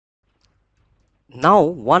Now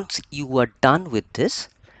once you are done with this,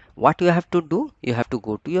 what you have to do, you have to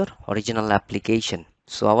go to your original application.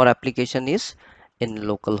 So our application is in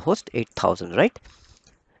localhost 8000, right?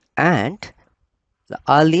 And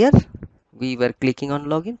earlier we were clicking on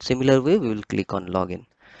login, similar way we will click on login.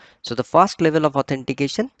 So the first level of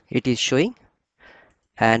authentication, it is showing,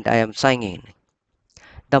 and I am signing in.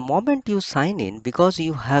 The moment you sign in, because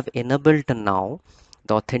you have enabled now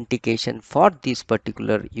the authentication for this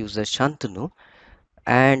particular user Shantanu,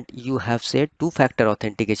 and you have said two-factor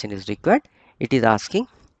authentication is required, it is asking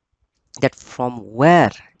that from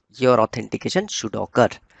where your authentication should occur.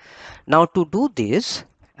 Now to do this,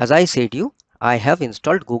 as I said you, I have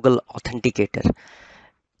installed Google Authenticator.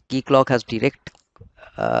 Keycloak has direct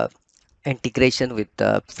uh, integration with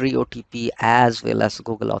the free OTP as well as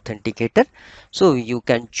Google Authenticator. So you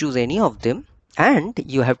can choose any of them and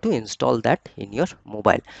you have to install that in your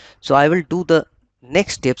mobile. So I will do the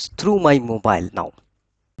next steps through my mobile now.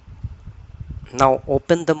 Now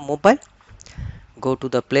open the mobile, go to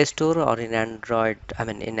the Play Store or in Android,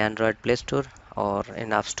 in Android Play Store or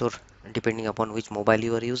in App Store, depending upon which mobile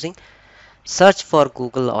you are using. Search for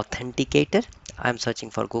Google Authenticator. I'm searching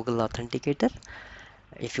for Google Authenticator.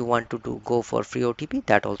 If you want to go for free OTP,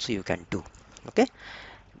 that also you can do. Okay,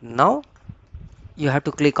 now you have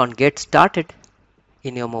to click on get started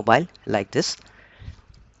in your mobile like this,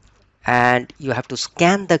 and you have to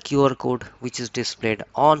scan the QR code which is displayed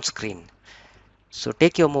on screen. So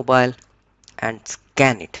take your mobile and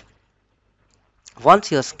scan it.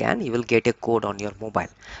 Once you scan, you will get a code on your mobile.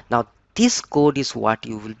 Now this code is what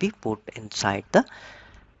you will be put inside the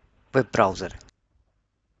web browser.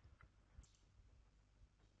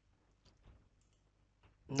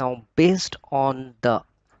 Now based on the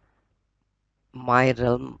my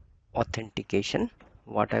realm authentication,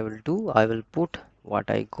 what I will do, I will put what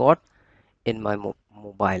I got in my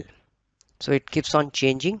mobile. So it keeps on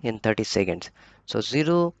changing in 30 seconds. So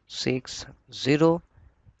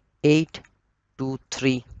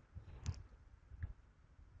 060823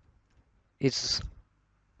 is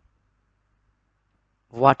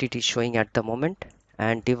what it is showing at the moment,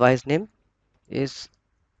 and device name is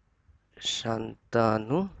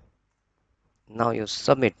Shantanu. Now you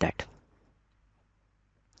submit that.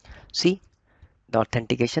 See, the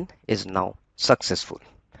authentication is now successful.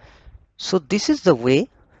 So this is the way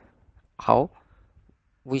how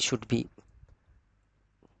we should be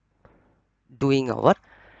doing our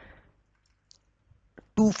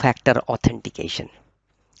two-factor authentication.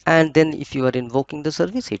 And then if you are invoking the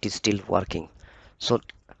service, it is still working. So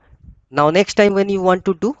now next time when you want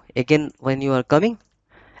to do, again when you are coming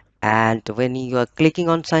and when you are clicking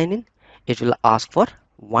on sign in, it will ask for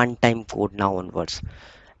one-time code now onwards.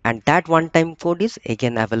 And that one-time code is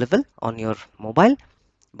again available on your mobile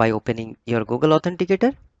by opening your Google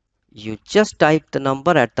Authenticator. You just type the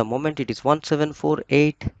number. At the moment it is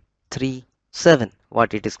 174837,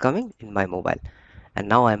 what it is coming in my mobile. And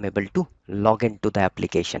now I am able to log into the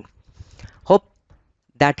application. Hope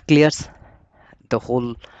that clears the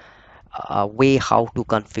whole way how to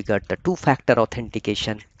configure the two-factor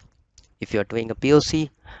authentication. If you are doing a POC,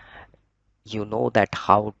 you know that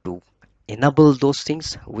how to enable those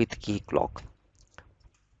things with Keycloak.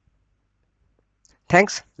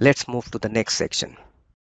 Thanks. Let's move to the next section.